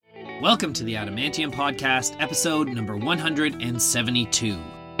Welcome to the Adamantium Podcast, episode number 172.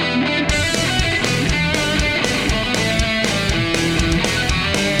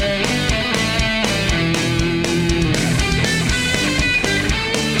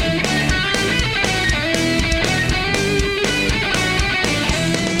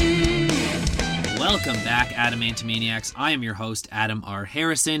 Welcome back, Adamantimaniacs. I am your host, Adam R.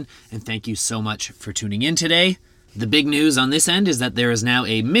 Harrison, and thank you so much for tuning in today. The big news on this end is that there is now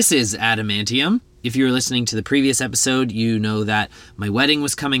a Mrs. Adamantium. If you were listening to the previous episode, you know that my wedding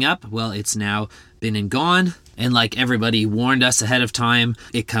was coming up. Well, it's now been and gone. And like everybody warned us ahead of time,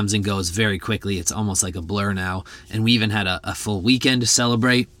 it comes and goes very quickly. It's almost like a blur now. And we even had a full weekend to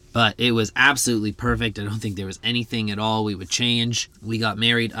celebrate. But it was absolutely perfect. I don't think there was anything at all we would change. We got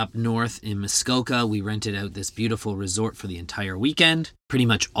married up north in Muskoka. We rented out this beautiful resort for the entire weekend. Pretty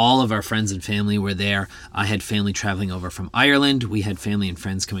much all of our friends and family were there. I had family traveling over from Ireland. We had family and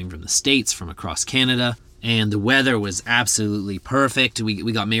friends coming from the States, from across Canada. And the weather was absolutely perfect.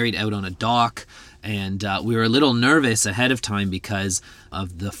 We got married out on a dock. And we were a little nervous ahead of time because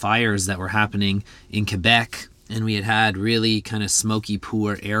of the fires that were happening in Quebec. And we had really kind of smoky,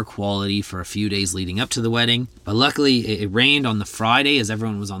 poor air quality for a few days leading up to the wedding. But luckily, it rained on the Friday as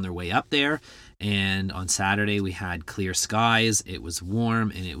everyone was on their way up there. And on Saturday, we had clear skies. It was warm,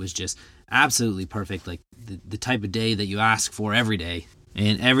 and it was just absolutely perfect, like the type of day that you ask for every day.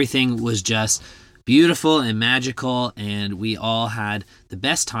 And everything was just beautiful and magical, and we all had the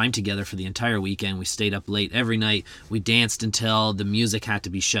best time together for the entire weekend. We stayed up late every night. We danced until the music had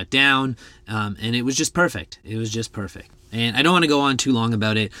to be shut down, and it was just perfect. It was just perfect. And I don't want to go on too long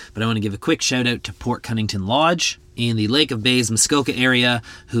about it, but I want to give a quick shout out to Port Cunnington Lodge in the Lake of Bays, Muskoka area,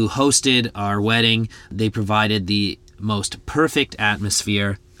 who hosted our wedding. They provided the most perfect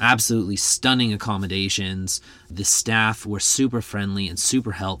atmosphere. Absolutely stunning accommodations. The staff were super friendly and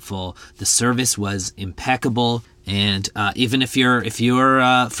super helpful. The service was impeccable. And even if you're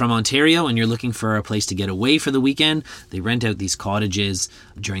from Ontario and you're looking for a place to get away for the weekend, they rent out these cottages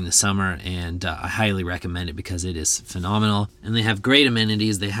during the summer, and I highly recommend it because it is phenomenal. And they have great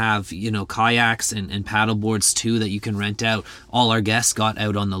amenities. They have, kayaks and paddle boards too that you can rent out. All our guests got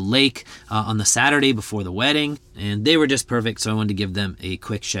out on the lake on the Saturday before the wedding, and they were just perfect. So I wanted to give them a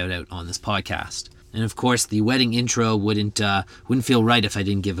quick shout out on this podcast. And of course, the wedding intro wouldn't feel right if I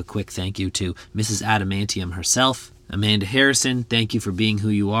didn't give a quick thank you to Mrs. Adamantium herself. Amanda Harrison, thank you for being who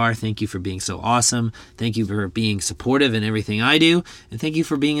you are. Thank you for being so awesome. Thank you for being supportive in everything I do. And thank you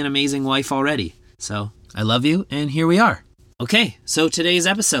for being an amazing wife already. So, I love you, and here we are. Okay, so today's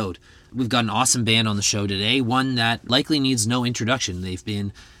episode. We've got an awesome band on the show today, one that likely needs no introduction. They've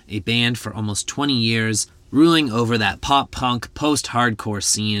been a band for almost 20 years, ruling over that pop-punk, post-hardcore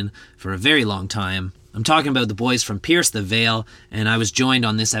scene for a very long time. I'm talking about the boys from Pierce the Veil, and I was joined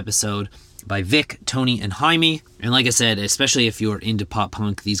on this episode by Vic, Tony, and Jaime. And like I said, especially if you're into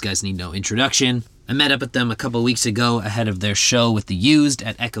pop-punk, these guys need no introduction. I met up with them a couple weeks ago ahead of their show with The Used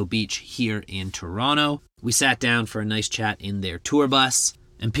at Echo Beach here in Toronto. We sat down for a nice chat in their tour bus.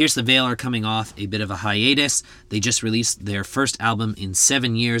 And Pierce the Veil are coming off a bit of a hiatus. They just released their first album in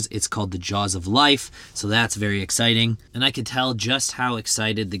 7 years. It's called The Jaws of Life, so that's very exciting. And I could tell just how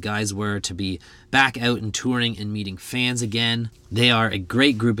excited the guys were to be back out and touring and meeting fans again. They are a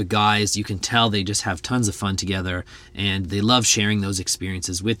great group of guys. You can tell they just have tons of fun together, and they love sharing those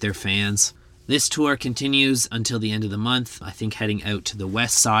experiences with their fans. This tour continues until the end of the month, I think heading out to the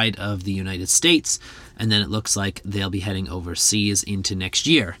west side of the United States, and then it looks like they'll be heading overseas into next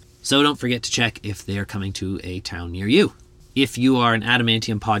year. So don't forget to check if they're coming to a town near you. If you are an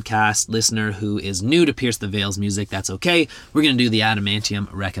Adamantium Podcast listener who is new to Pierce the Veil's music, that's okay. We're going to do the Adamantium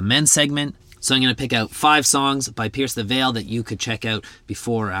Recommend segment. So I'm going to pick out 5 songs by Pierce the Veil that you could check out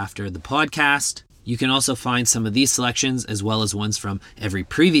before or after the podcast. You can also find some of these selections, as well as ones from every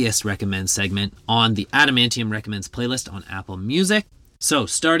previous Recommend segment, on the Adamantium Recommends playlist on Apple Music. So,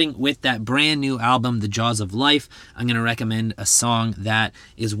 starting with that brand new album, The Jaws of Life, I'm going to recommend a song that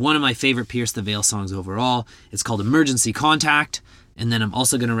is one of my favorite Pierce the Veil songs overall. It's called Emergency Contact. And then I'm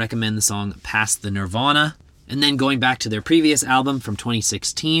also going to recommend the song Past the Nirvana. And then going back to their previous album from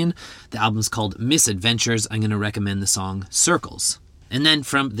 2016, the album's called Misadventures, I'm going to recommend the song Circles. And then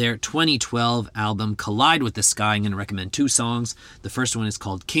from their 2012 album, Collide with the Sky, I'm going to recommend 2 songs. The first one is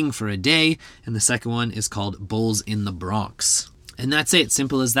called King for a Day, and the second one is called Bulls in the Bronx. And that's it,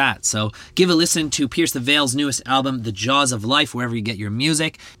 simple as that. So give a listen to Pierce the Veil's newest album, The Jaws of Life, wherever you get your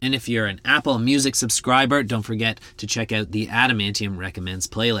music. And if you're an Apple Music subscriber, don't forget to check out the Adamantium Recommends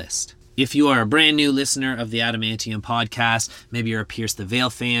playlist. If you are a brand new listener of the Adamantium Podcast, maybe you're a Pierce the Veil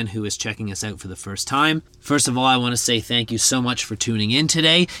fan who is checking us out for the first time. First of all, I want to say thank you so much for tuning in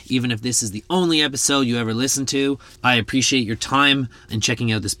today. Even if this is the only episode you ever listen to, I appreciate your time and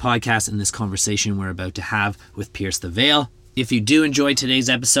checking out this podcast and this conversation we're about to have with Pierce the Veil. If you do enjoy today's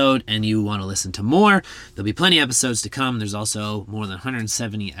episode and you want to listen to more, there'll be plenty of episodes to come. There's also more than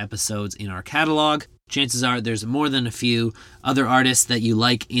 170 episodes in our catalog. Chances are there's more than a few other artists that you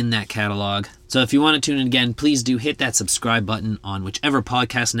like in that catalog. So if you want to tune in again, please do hit that subscribe button on whichever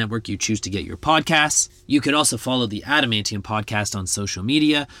podcast network you choose to get your podcasts. You could also follow the Adamantium Podcast on social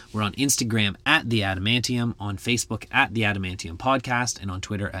media. We're on Instagram at The Adamantium, on Facebook at The Adamantium Podcast, and on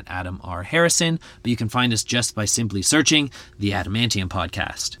Twitter at Adam R. Harrison. But you can find us just by simply searching The Adamantium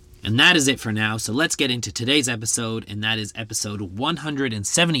Podcast. And that is it for now, so let's get into today's episode, and that is episode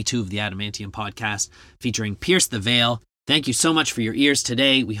 172 of the Adamantium Podcast, featuring Pierce the Veil. Thank you so much for your ears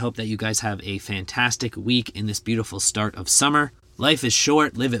today. We hope that you guys have a fantastic week in this beautiful start of summer. Life is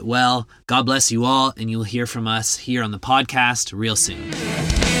short, live it well. God bless you all, and you'll hear from us here on the podcast real soon.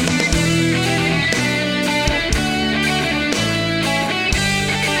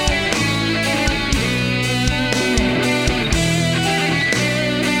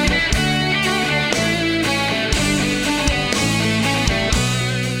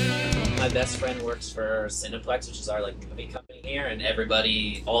 Best friend works for Cineplex, which is our movie company here, and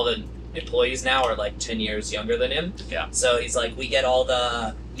everybody, all the employees now are 10 years younger than him. Yeah. So he's we get all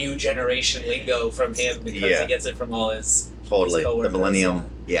the new generation lingo from him because he gets it from all his totally his the millennium.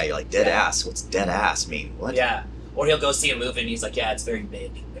 Yeah, you're dead ass. What's dead ass mean? What? Yeah. Or he'll go see a movie and he's it's very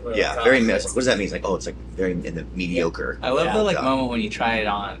mid. Yeah, very mid. What does that mean? It's very in the mediocre. I love the moment when you try it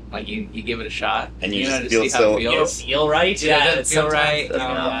on, you give it a shot, and you just feel so you don't feel right. Yeah, it doesn't feel right. Does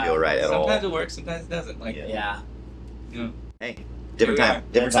not feel right at all. Sometimes it works, sometimes it doesn't. Hey, different time.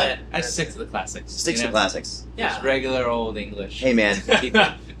 Different time. I stick to the classics. Stick to the classics. Yeah, just regular old English. Hey man,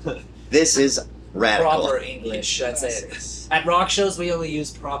 this is radical. Proper English. That's it. At rock shows, we only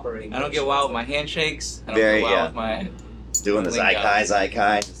use proper English. I don't get wild with my handshakes. I don't get wild with my doing the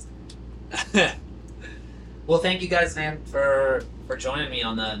Zaikai. Well, thank you guys, man, for joining me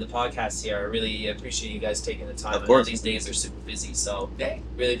on the podcast here. I really appreciate you guys taking the time. Of course. I know these days are super busy, so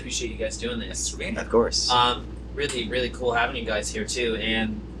really appreciate you guys doing this. Of course. Really, really cool having you guys here too,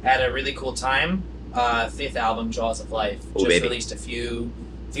 and at a really cool time. 5th album, Jaws of Life, released a few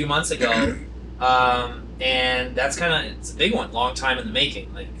months ago, and that's it's a big one, long time in the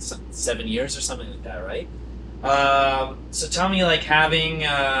making, 7 years or something like that, right? So tell me, having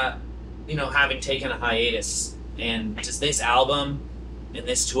taken a hiatus, and does this album and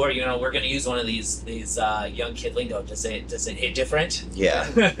this tour, we're going to use one of these young kid lingo. Does it hit different? Yeah.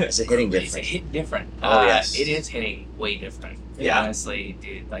 Is it hitting different? Is it hit different? Oh, yes. It is hitting way different. Yeah. Honestly,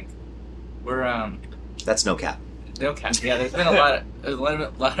 dude, we're That's no cap. No cap. Yeah, there's been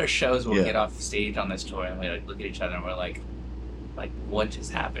a lot of shows where we get off stage on this tour and we look at each other and we're like, what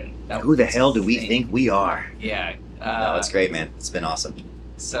just happened? Who the hell do we think we are? Yeah. No, it's great, man. It's been awesome.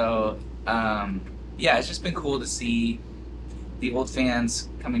 So, it's just been cool to see the old fans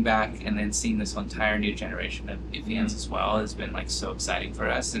coming back and then seeing this entire new generation of new fans as well has been so exciting for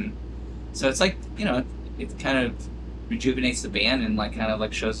us. And so it's it kind of rejuvenates the band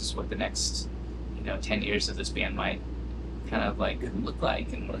and shows us what the next 10 years of this band might look like,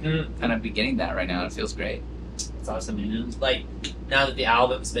 and we're kind of beginning that right now. It feels great. It's awesome, man. Now that the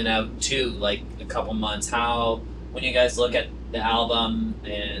album's been out too, a couple months, when you guys look at the album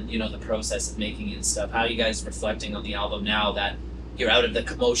and the process of making it and stuff, how are you guys reflecting on the album now that you're out of the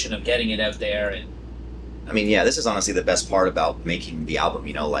commotion of getting it out there? And this is honestly the best part about making the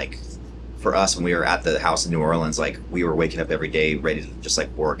album. For us, when we were at the house in New Orleans, we were waking up every day ready to just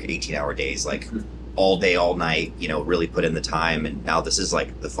work 18-hour days, all day, all night, really put in the time. And now this is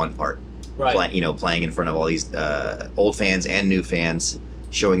the fun part. Right. Playing in front of all these old fans and new fans,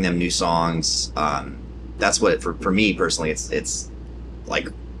 showing them new songs. That's what for me personally, it's this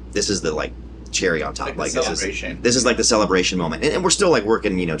is the cherry on top. This is the celebration moment, and we're still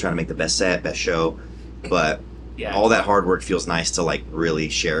really trying to make the best set, best show, but all that hard work feels nice to really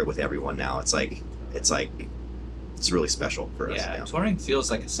share it with everyone now. It's really special for us. Yeah, touring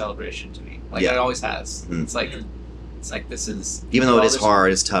feels like a celebration to me. It always has. Mm-hmm. It's this is, even though it is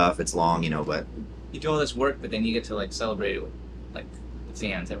hard, it's tough, it's long, but you do all this work, but then you get to celebrate it with the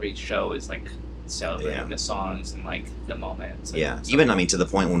fans. Every show is celebrating the songs and the moments. Even to the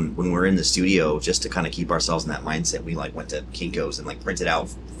point when we're in the studio, just to kind of keep ourselves in that mindset, we went to Kinko's and printed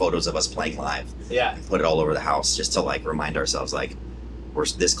out photos of us playing live. Yeah. And put it all over the house just to remind ourselves we're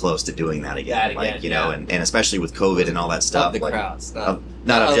this close to doing that again. Like, you know, and especially with COVID and all that stuff. Of the like, crowds. not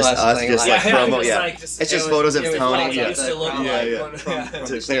of just us, just like promo. Yeah. It's It's just photos of Tony. It used to look like from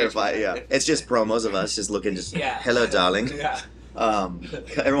To clarify, it's just promos of us just looking, hello, darling.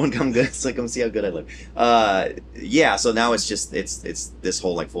 Everyone come see how good I look. So now it's just it's this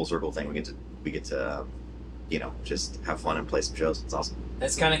whole like full circle thing. We get to you know, just have fun and play some shows. It's awesome.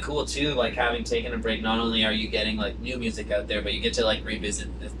 It's kind of cool too, like having taken a break. Not only are you getting like new music out there, but you get to like revisit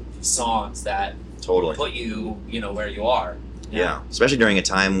the songs that totally put you, you know, where you are. Yeah, especially during a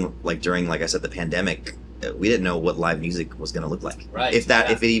time like I said, the pandemic. We didn't know what live music was going to look like. Right. If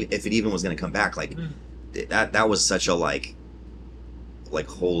it even was going to come back, like that was such a like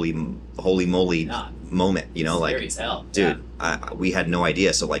holy moly moment, you know, like as hell. Dude, we had no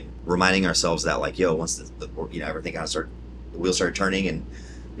idea. So like reminding ourselves that like, yo, once the you know, everything kind of the wheels started turning and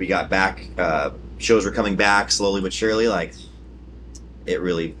we got back, shows were coming back slowly but surely. Like it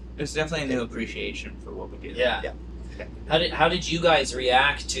really. There's definitely a new appreciation for what we do. Yeah. How did you guys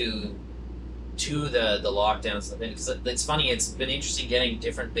react to the lockdowns? Because it's funny. It's been interesting getting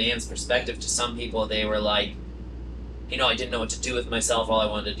different bands' perspective. To some people, they were like, you know, I didn't know what to do with myself. All I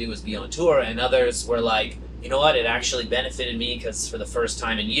wanted to do was be on tour. And others were like, you know what? It actually benefited me because for the first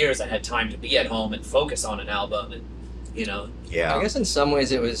time in years, I had time to be at home and focus on an album. And you know, I guess in some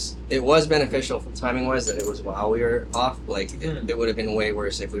ways it was beneficial from timing wise that it was while we were off. Like it would have been way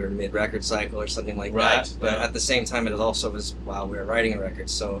worse if we were mid record cycle or something like that. But at the same time, it also was while we were writing a record,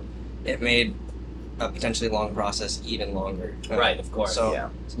 so it made a potentially long process even longer. Right, of course. So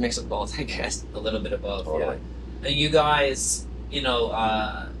it's a mix of both, I guess. A little bit of both. Totally. Yeah. And you guys, you know,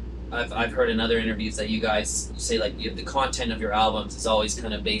 I've heard in other interviews that you guys say like the content of your albums is always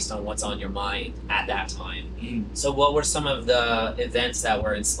kind of based on what's on your mind at that time. So what were some of the events that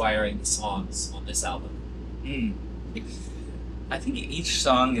were inspiring the songs on this album? I think each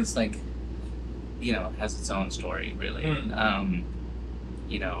song is like, you know, has its own story really.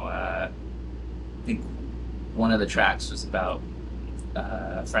 You know, I think one of the tracks was about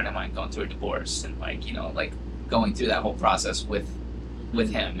a friend of mine going through a divorce and like, you know, like going through that whole process with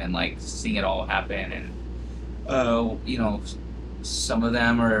him and like seeing it all happen. And you know, some of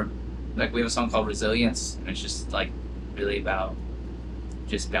them are like, we have a song called Resilience, and it's just like really about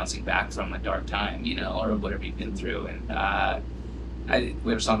just bouncing back from a dark time, you know, or whatever you've been through. And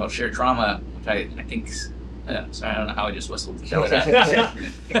we have a song called Shared Trauma, which I think sorry, I don't know how I just whistled to tell that.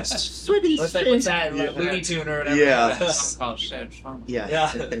 What's that? Looney Tune or whatever. Yeah. It's a song called Shared Trauma.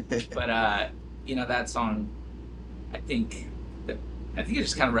 Yeah. But you know, that song, I think it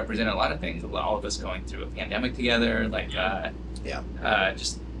just kind of represented a lot of things. All of us going through a pandemic together, like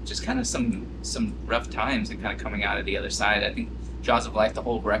just kind of some rough times and kind of coming out of the other side. I think Jaws of Life, the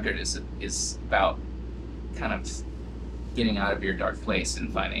whole record is about kind of getting out of your dark place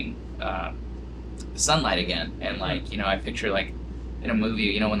and finding sunlight again. And like, you know, I picture like in a movie,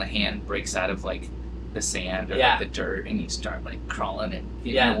 you know, when the hand breaks out of like the sand or like the dirt and you start like crawling and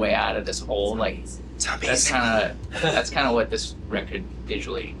getting your way out of this hole, like that's kind of what this record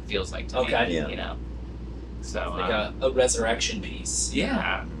visually feels like to me. You know, so like a resurrection piece.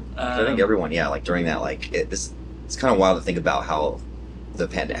 Yeah. I think everyone, like during that, like it's kind of wild to think about how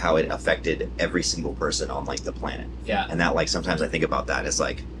how it affected every single person on like the planet. Yeah. And that, like, sometimes I think about that, it's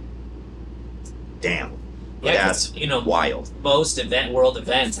like, damn. Yeah, that's, you know, wild. Most world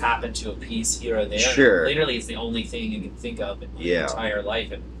events happen to a piece here or there. Sure. Literally, it's the only thing you can think of in your entire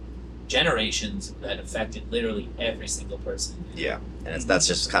life, and generations that affected literally every single person. Yeah, and that's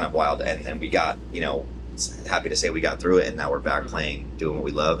just kind of wild. And we got, you know, happy to say we got through it, and now we're back playing, doing what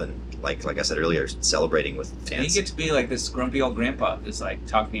we love, and like I said earlier, celebrating with fans. And you get to be like this grumpy old grandpa, just like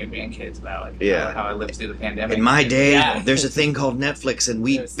talking to your grandkids about like how I lived through the pandemic. In my day, there's a thing called Netflix, and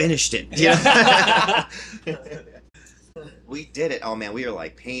we finished it. Yeah. We did it. Oh man, we were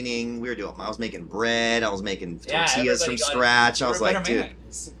like painting. I was making bread. I was making tortillas from scratch. I was like, dude.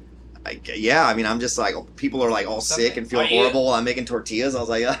 I mean, I'm just like, people are like all sick and feel horrible. I'm making tortillas. I was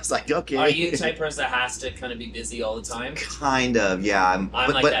like, okay. Are you the type of person that has to kind of be busy all the time? Kind of, yeah. I'm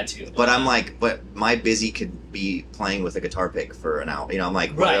like that too. But I'm like, my busy could be playing with a guitar pick for an hour. You know, I'm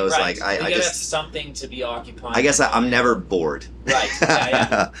like, right. Like, I just have something to be occupied. I guess I'm never bored. Right.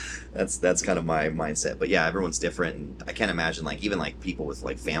 Yeah. That's kind of my mindset. But yeah, everyone's different. And I can't imagine like even like people with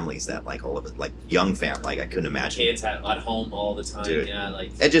like families that like all of it, like young family. Like I couldn't imagine. Kids at home all the time. Dude. Yeah,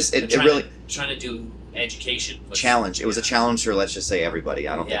 like it really trying to do education. Challenge. It was a challenge for, let's just say, everybody.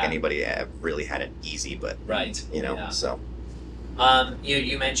 I don't think anybody really had it easy, but you know. So.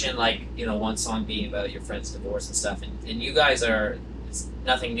 You mentioned like, you know, one song being about your friend's divorce and stuff, and you guys it's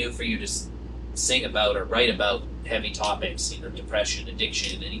nothing new for you to sing about or write about heavy topics, you know, depression,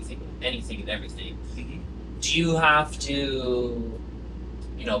 addiction, anything and everything. Do you have to,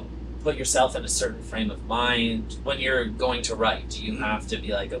 you know, put yourself in a certain frame of mind when you're going to write? Do you have to be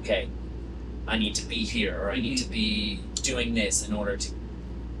like, okay, I need to be here, or I need to be doing this in order to,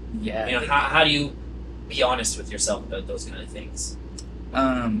 you know, how do you be honest with yourself about those kind of things?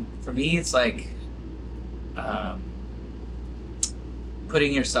 For me, it's like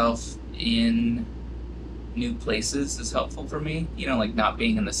putting yourself in new places is helpful for me. You know, like not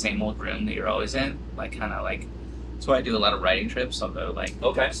being in the same old room that you're always in. Like kind of like, that's why I do a lot of writing trips. I'll go like,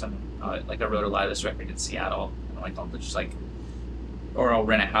 like I wrote a lot of this record in Seattle, and like I'll just like, or I'll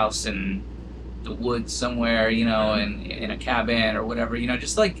rent a house in the woods somewhere, you know, and in a cabin or whatever, you know,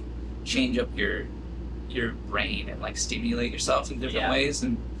 just like change up your brain and like stimulate yourself in different ways,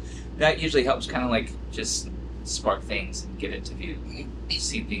 and that usually helps kind of like just spark things and get it to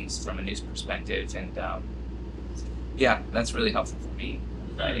see things from a new perspective, and that's really helpful for me,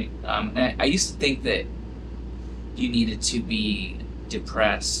 right? And I used to think that you needed to be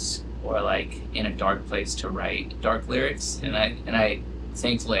depressed or like in a dark place to write dark lyrics, and I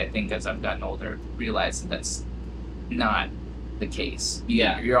thankfully, I think as I've gotten older, realized that that's not the case.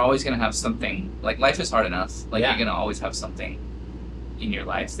 You're always going to have something, like life is hard enough, like you're going to always have something in your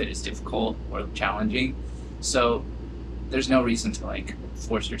life that is difficult or challenging, so there's no reason to like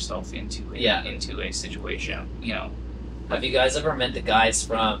force yourself into a situation, you know. Have you guys ever met the guys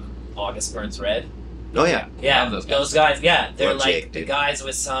from August Burns Red? Oh yeah. Yeah, those guys, they're Love like Jake, the dude. guys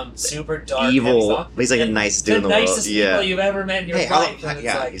with some super dark Evil, but he's like a nice dude in the world. nicest people you've ever met in your life.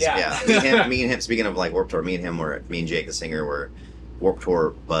 Me and him, speaking of like Warped Tour, me and Jake, the singer, were Warped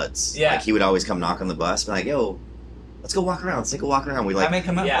Tour buds. Yeah. Like he would always come knock on the bus, be like, yo, let's go walk around. Let's take a walk around. We like, I may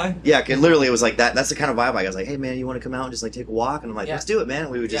come out. Yeah. yeah, cause literally it was like that. That's the kind of vibe I was like, hey man, you want to come out and just like take a walk? And I'm like, let's do it, man.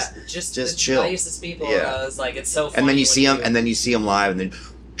 And we would just chill. The nicest people. Yeah. I was like, it's so funny. And then you see him live, and then,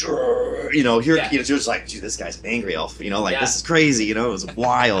 you know, you're just like, dude, this guy's an angry elf. You know, like this is crazy. You know, it was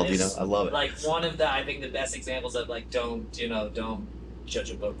wild. You know, I love it. Like one of the, I think the best examples of like, don't judge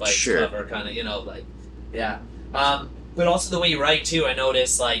a book by its Sure. cover, kind of, you know, like, but also the way you write too. I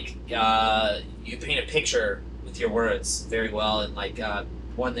noticed like you paint a picture with your words very well, and like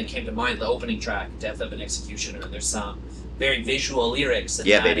one that came to mind, the opening track, "Death of an Executioner." There's some very visual lyrics. In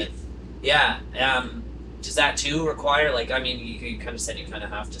that, baby. And, does that too require, like, I mean, you kind of said you kind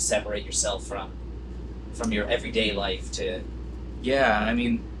of have to separate yourself from your everyday life to... Yeah, I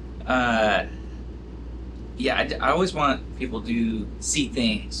mean, I always want people to see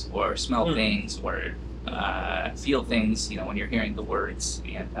things or smell things or feel things, you know, when you're hearing the words.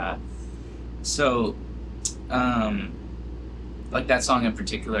 And so, like that song in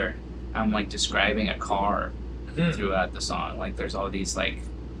particular, I'm like describing a car throughout the song. Like there's all these like,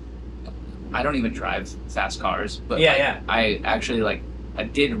 I don't even drive fast cars, but I actually like, I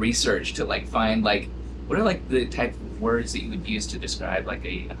did research to like find like, what are like the type of words that you would use to describe like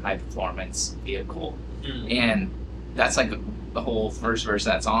a high performance vehicle? And that's like the whole first verse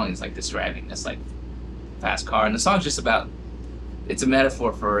of that song is like describing this like fast car. And the song's just about, it's a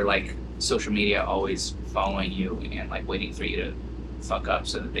metaphor for like social media always following you and like waiting for you to fuck up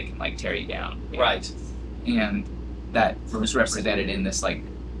so that they can like tear you down. Right. And that was represented in this like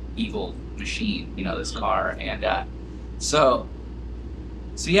evil machine, you know, this car. And so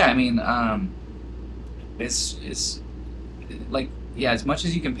yeah, I mean, it's like, yeah, as much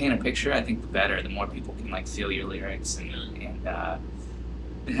as you can paint a picture, I think the better. The more people can like feel your lyrics and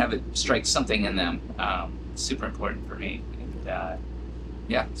have it strike something in them. Super important for me. And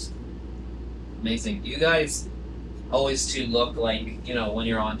yeah. Amazing. You guys always to look like, you know, when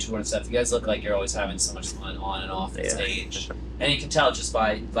you're on tour and stuff, you guys look like you're always having so much fun on and off the stage. And you can tell just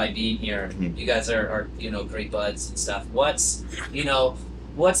by being here. You guys are, you know, great buds and stuff. What's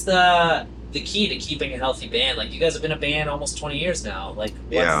the key to keeping a healthy band? Like, you guys have been a band almost 20 years now. Like,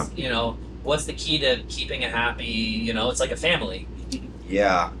 you know, what's the key to keeping a happy, you know, it's like a family.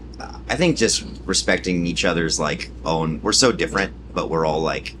 Yeah. I think just respecting each other's like own, we're so different, but we're all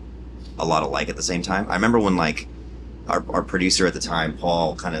like a lot alike at the same time. I remember when like our producer at the time,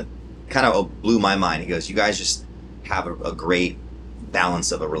 Paul, kind of blew my mind. He goes, you guys just have a great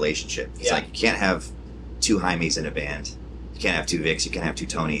balance of a relationship. It's like, you can't have two Jaimes in a band. You can't have two Vics. You can't have two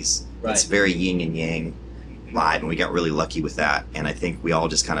Tonys. Right. It's very yin and yang vibe, and we got really lucky with that. And I think we all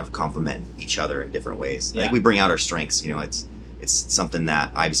just kind of complement each other in different ways. I think we bring out our strengths. You know, it's something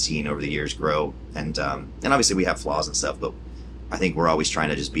that I've seen over the years grow. And obviously we have flaws and stuff, but I think we're always trying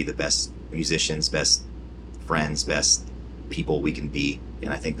to just be the best musicians, best friends, best people we can be.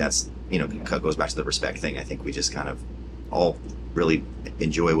 And I think that's, you know, goes back to the respect thing. I think we just kind of all really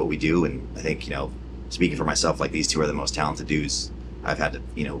enjoy what we do. And I think, speaking for myself, like these two are the most talented dudes I've had to,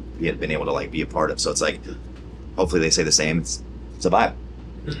 been able to like be a part of. So it's like, hopefully they say the same. It's a vibe.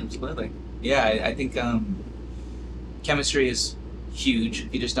 Absolutely. Yeah, I think chemistry is huge.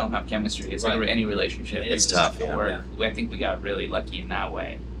 If you just don't have chemistry, it's like any relationship. It's tough. Yeah. I think we got really lucky in that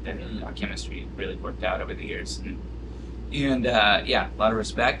way. That our chemistry really worked out over the years. And a lot of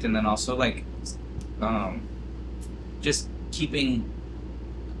respect. And then also like just keeping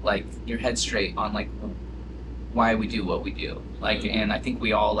like your head straight on like why we do what we do. Like, and I think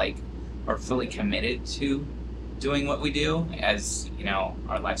we all like are fully committed to doing what we do as,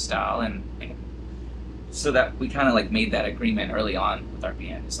 our lifestyle, and so that we kind of like made that agreement early on with our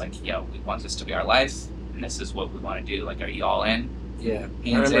band. It's like, we want this to be our life, and this is what we want to do. Like, are you all in? Yeah, I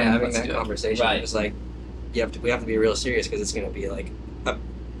Hands remember in, having let's that do it. conversation. Right. It was like, we have to be real serious because it's going to be like a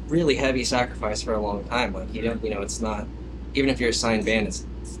really heavy sacrifice for a long time. Like, it's not, even if you're a signed band, it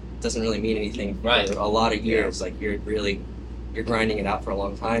doesn't really mean anything for a lot of years. Like, you're grinding it out for a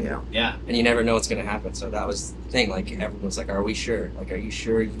long time. Yeah. And you never know what's going to happen. So that was the thing. Like, everyone's like, are we sure? Like, are you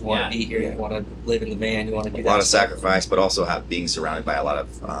sure you want to be here? You want to live in the band? You want to do that? A lot of sacrifice, but also being surrounded by a lot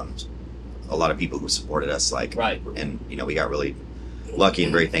of people who supported us. Like, and we got really lucky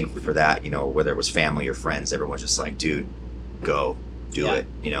and very thankful for that. Whether it was family or friends, everyone's just like, dude, go do it.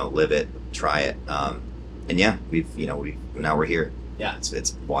 Live it, try it. And yeah, now we're here. Yeah,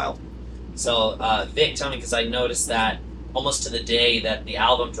 it's wild. So, Vic, tell me, because I noticed that almost to the day that the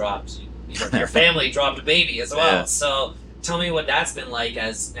album dropped, your family dropped a baby as well. Yeah. So, tell me what that's been like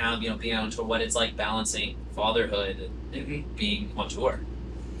as now, being on tour, what it's like balancing fatherhood and being on tour.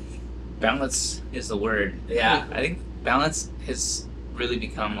 Balance is the word. Yeah. I think balance has really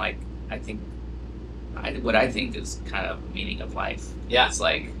become like, what I think is kind of the meaning of life. Yeah. It's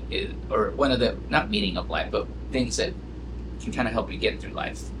like, or one of the, not meaning of life, but things that can kind of help you get through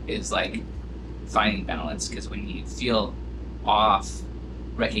life is like finding balance. Because when you feel off,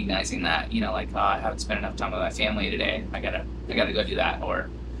 recognizing that, like, I haven't spent enough time with my family today, I gotta go do that, or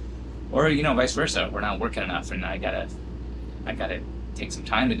vice versa, we're not working enough and I gotta take some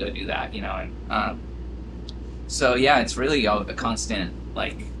time to go do that, and so yeah, it's really a constant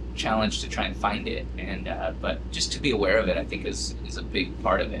like challenge to try and find it, and but just to be aware of it, I think is a big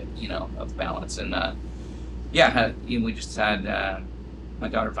part of it, of balance. And we just had my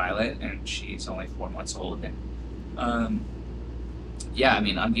daughter Violet, and she's only 4 months old, and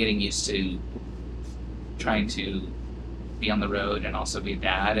I'm getting used to trying to be on the road and also be a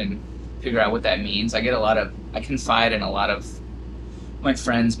dad and figure out what that means. I confide in a lot of my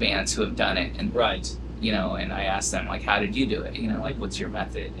friends' bands who have done it, and and I ask them, like, how did you do it? Like, what's your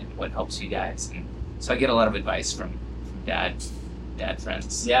method and what helps you guys? And so I get a lot of advice from dad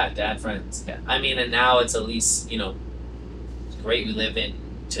friends. Yeah, dad friends. Yeah. And now it's at least, it's great we live in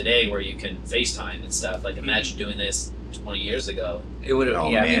today where you can FaceTime and stuff. Like, imagine doing this 20 years ago. It would have, Oh,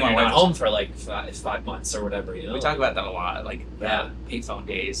 me and man. my I wife went home for like 5 months or whatever, We talk about that a lot, like payphone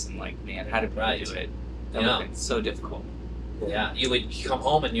days, and like, man, how did we do it? That would have been so difficult. Yeah, you would come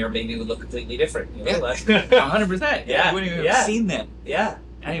home and your baby would look completely different. Yeah. Like, 100%. Yeah, I wouldn't even yeah. have seen them. yeah.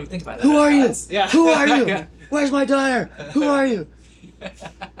 I didn't even think about that. Who are you? Yeah. Who are you? Where's my daughter? Who are you?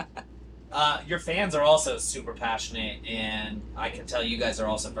 Your fans are also super passionate, and I can tell you guys are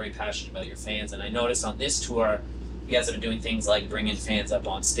also very passionate about your fans. And I noticed on this tour, you guys have been doing things like bringing fans up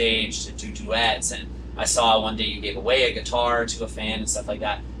on stage to do duets. And I saw one day you gave away a guitar to a fan and stuff like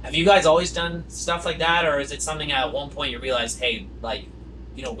that. Have you guys always done stuff like that, or is it something at one point you realized, hey, like,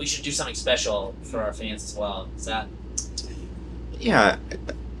 we should do something special for our fans as well? Is that? Yeah.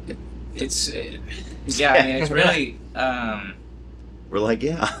 It's really. We're like,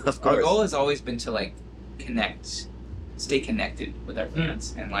 yeah, of Our course. goal has always been to like stay connected with our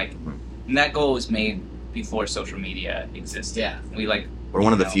fans, and like, and that goal was made before social media existed. Yeah. We're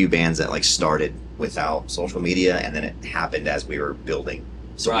one of the few bands that like started without social media, and then it happened as we were building.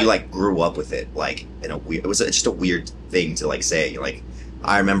 So we like grew up with it, like in a weird. It was just a weird thing to like say. Like,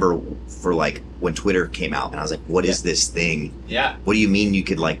 I remember for like when Twitter came out, and I was like, "What is this thing? Yeah. What do you mean you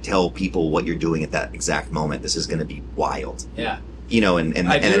could like tell people what you're doing at that exact moment? This is going to be wild." Yeah. And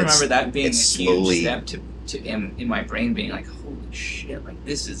I do and remember that being a slowly, huge step to in my brain being like, holy shit, like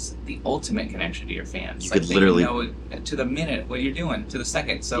this is the ultimate connection to your fans. You like, could literally know to the minute what you're doing, to the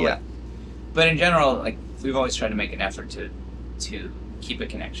second. So Yeah. but in general, like, we've always tried to make an effort to keep a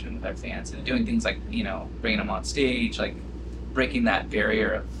connection with our fans, and doing things like, bringing them on stage, like breaking that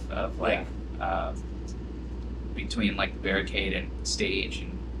barrier of like between like the barricade and stage,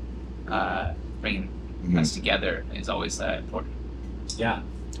 and bringing us together is always important. Yeah.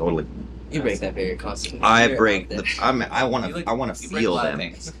 Totally. You break that barrier constantly. I You're break out there. I want You, like, to. I want to you break a feel lot of them.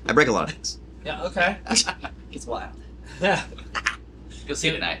 things. I break a lot of things. Yeah. Okay. It's wild. You'll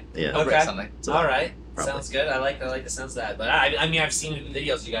see tonight. Yeah. I'll break Okay. something. All right. Probably. Sounds good. I like the sounds of that. But I mean, I've seen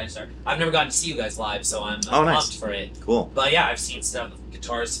videos you guys are. I've never gotten to see you guys live, so I'm Oh, nice. pumped for it. Cool. But yeah, I've seen stuff with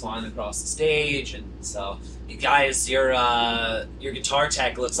guitars flying across the stage, and so you guys, your guitar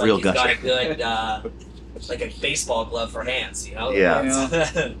tech looks like Real you've got a gushing. good like a baseball glove for hands. You know? Yeah.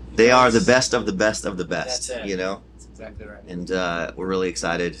 They are the best of the best of the best. That's it. You know, That's exactly right. and we're really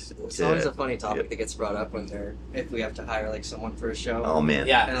excited It's always a to. funny topic that gets brought up if we have to hire like someone for a show. Oh man.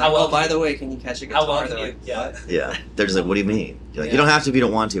 Yeah. And How like, well? by the way, can you catch a guitar? How well can They're you? like, Yeah. what? Yeah. They're just like, what do you mean? You're like, Yeah. you don't have to if you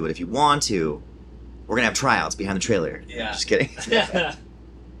don't want to, but if you want to, we're gonna have tryouts behind the trailer. Yeah. Just kidding.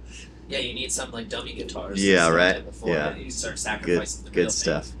 Yeah, you need some like dummy guitars. Yeah, and stuff right. Before Yeah. you start Good. sacrificing the real Good thing.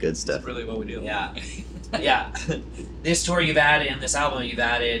 stuff. Good stuff. That's really what we do. Yeah. Yeah. This tour you've added, and this album you've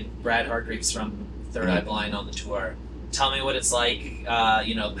added Brad Hargreaves from Third Eye Blind on the tour. Tell me what it's like,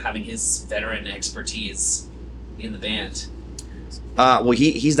 having his veteran expertise in the band. Well,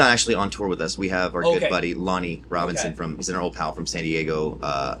 he's not actually on tour with us. We have our Okay. good buddy Lonnie Robinson Okay. he's an old pal from San Diego,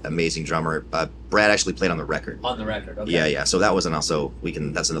 amazing drummer. Brad actually played on the record. On the record, okay. Yeah. So that wasn't also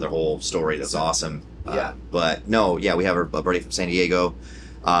that's another whole story. That's awesome. Yeah. But no, yeah, we have a buddy from San Diego.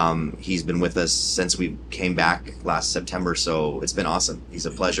 He's been with us since we came back last September, so it's been awesome. He's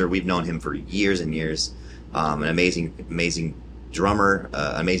a pleasure. We've known him for years and years. An amazing drummer,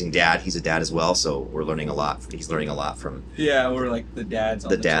 amazing dad. He's a dad as well, so we're learning a lot. He's learning a lot from Yeah, we're like the dads on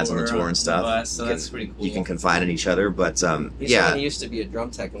the the dads tour, on the tour and stuff. bus, so You that's can- pretty cool. You can confide in each other, but He's yeah, someone who used to be a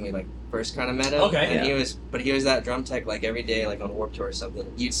drum tech when we like first kind of met him. Okay, And yeah. he was that drum tech like every day, like on Warped Tour or something.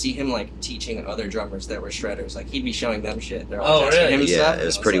 You'd see him like teaching other drummers that were shredders. Like he'd be showing them shit. They're all Oh, texting really? him yeah, stuff, it and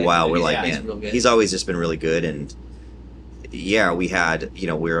was I pretty like, wild. We're yeah, like, he's man, real good. he's always just been really good, and yeah, we had, we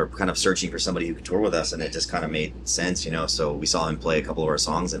were kind of searching for somebody who could tour with us, and it just kind of made sense, so we saw him play a couple of our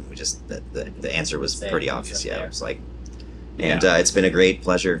songs, and we just, the answer was Same, pretty he's obvious. up Yeah, there. it was like, and it's been a great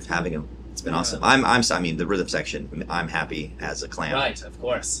pleasure having him. It's been awesome. I mean, the rhythm section, I'm happy as a clam, Right, of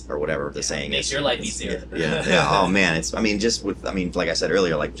course. or whatever the saying Makes is. your life It's- easier. Yeah. Oh man, like I said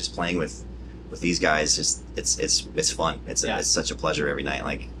earlier, like just playing with these guys, just it's fun. It's such a pleasure every night.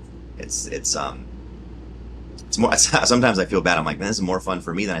 Like it's more. Sometimes I feel bad. I'm like, man, this is more fun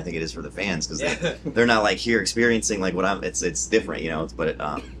for me than I think it is for the fans, because Yeah. they're not like here experiencing like what I'm. It's different, But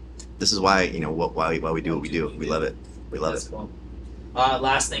this is why why we do what we do. We love it. We love That's it. cool.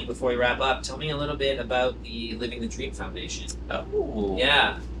 Last thing before we wrap up, tell me a little bit about the Living the Dream Foundation. Oh,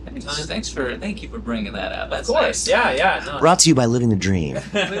 Yeah. Thank you for bringing that up. Of That's course. nice. Yeah. No. Brought to you by Living the Dream.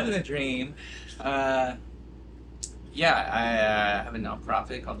 Living the Dream. I have a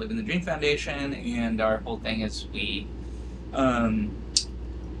nonprofit called Living the Dream Foundation, and our whole thing is we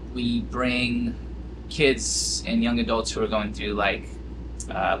bring kids and young adults who are going through like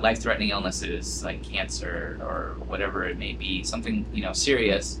life-threatening illnesses like cancer or whatever it may be, something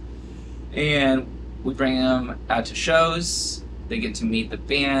serious, and we bring them out to shows. They get to meet the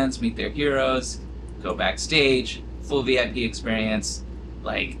bands, meet their heroes, go backstage, full VIP experience,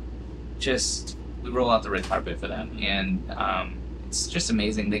 we roll out the red carpet for them, and it's just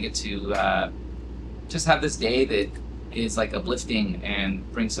amazing. They get to just have this day that is like uplifting and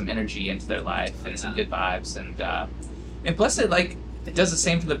brings some energy into their life and some good vibes, and plus it does the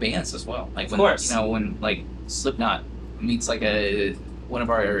same for the bands as well. Like when, Of course. when like Slipknot meets like one of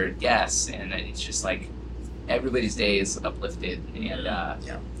our guests, and it's just like everybody's day is uplifted, and Yeah,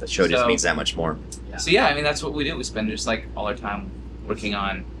 the show just So- means that much more. so yeah, I mean that's what we do. We spend just like all our time working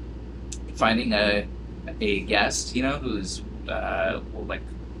on finding a guest, who's will like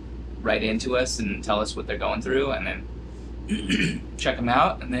write into us and tell us what they're going through, and then check them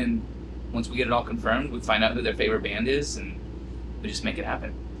out, and then once we get it all confirmed, we find out who their favorite band is, and we just make it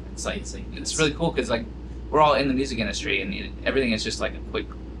happen. It's really cool because like we're all in the music industry, and everything is just like a quick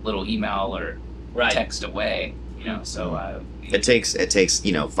little email or Right. text away, So It takes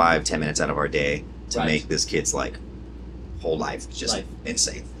 5-10 minutes out of our day to Right. make this kid's like whole life just Life.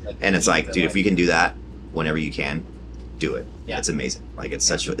 insane. And it's like, dude, if you can do that whenever you can, do it. Yeah. It's amazing. Like it's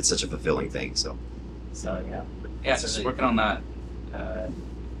such a fulfilling thing. So yeah, just working on that on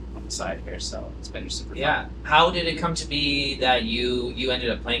the side here, so it's been super Yeah. How did it come to be that you ended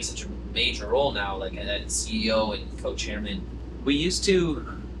up playing such a major role now, like as CEO and co-chairman? fun. We used to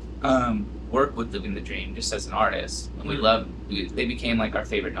work with Living the Dream just as an artist, and they became like our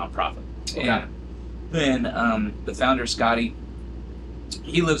favorite nonprofit. Okay. And then the founder, Scotty,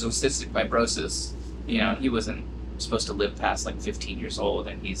 he lives with cystic fibrosis. He wasn't supposed to live past like 15 years old,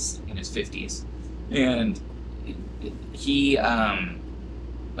 and he's in his 50s. And he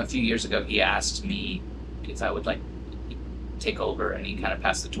a few years ago, he asked me if I would like take over, and he kind of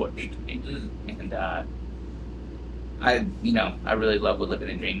passed the torch to me. And I really love what Living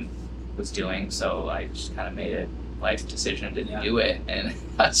the Dream was doing, so I just kind of made a life decision to do it. And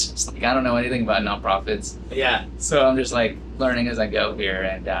I was just like, I don't know anything about nonprofits. Yeah. So I'm just like learning as I go here.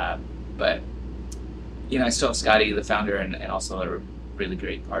 And but I still have Scotty, the founder, and also a really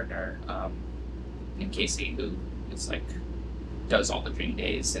great partner, in Casey, who is like does all the dream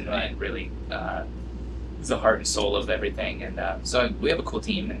days and really is the heart and soul of everything. And so we have a cool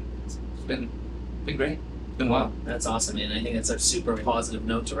team, and it's been great. It's been wild. That's awesome, man. I think that's a super positive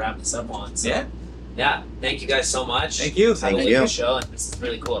note to wrap this up on. So, yeah. Thank you guys so much. Thank you. Thank Have a you. good show, and this is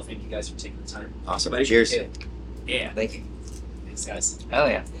really cool. Thank you guys for taking the time. Awesome. Cheers. Yeah. Thank you. Thanks, guys. Hell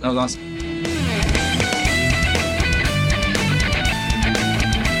yeah. That was awesome.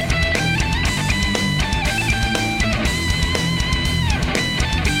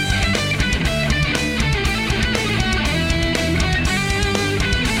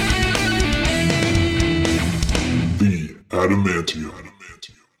 Adamantium.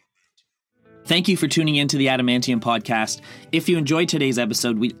 Thank you for tuning in to the Adamantium Podcast. If you enjoyed today's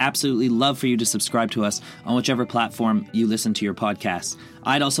episode, we'd absolutely love for you to subscribe to us on whichever platform you listen to your podcasts.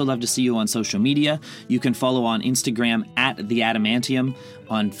 I'd also love to see you on social media. You can follow on Instagram at The Adamantium,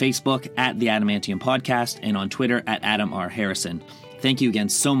 on Facebook at The Adamantium Podcast, and on Twitter at Adam R. Harrison. Thank you again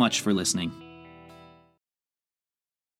so much for listening.